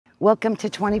Welcome to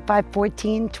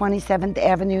 2514 27th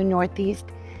Avenue Northeast,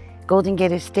 Golden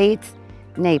Gate Estates,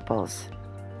 Naples.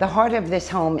 The heart of this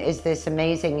home is this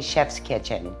amazing chef's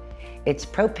kitchen. It's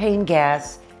propane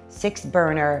gas,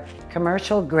 6-burner,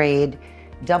 commercial grade,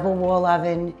 double wall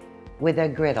oven with a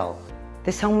griddle.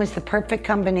 This home is the perfect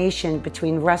combination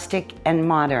between rustic and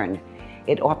modern.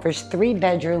 It offers 3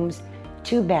 bedrooms,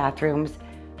 2 bathrooms,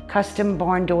 custom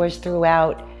barn doors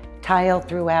throughout, tile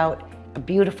throughout, a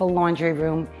beautiful laundry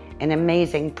room, an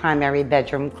amazing primary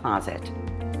bedroom closet.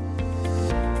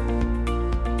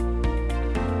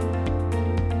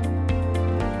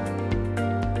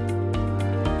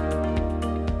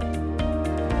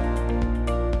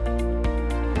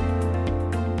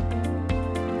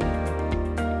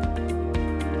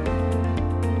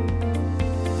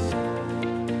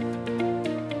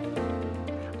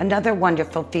 Another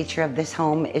wonderful feature of this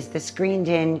home is the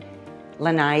screened-in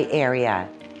lanai area.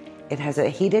 It has a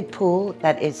heated pool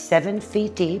that is 7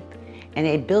 feet deep and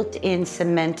a built-in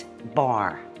cement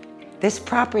bar. This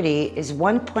property is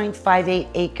 1.58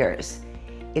 acres.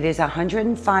 It is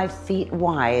 105 feet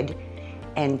wide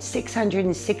and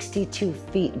 662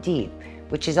 feet deep,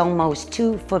 which is almost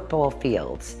 2 football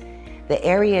fields. The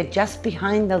area just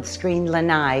behind the screened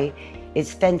lanai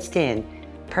is fenced in,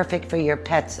 perfect for your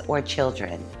pets or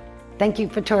children. Thank you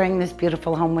for touring this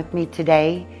beautiful home with me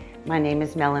today. My name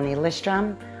is Melony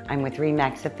Listrom. I'm with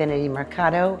RE/MAX Affinity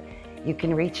Mercado. You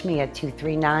can reach me at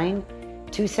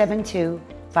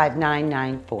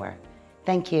 239-272-5994.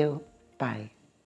 Thank you. Bye.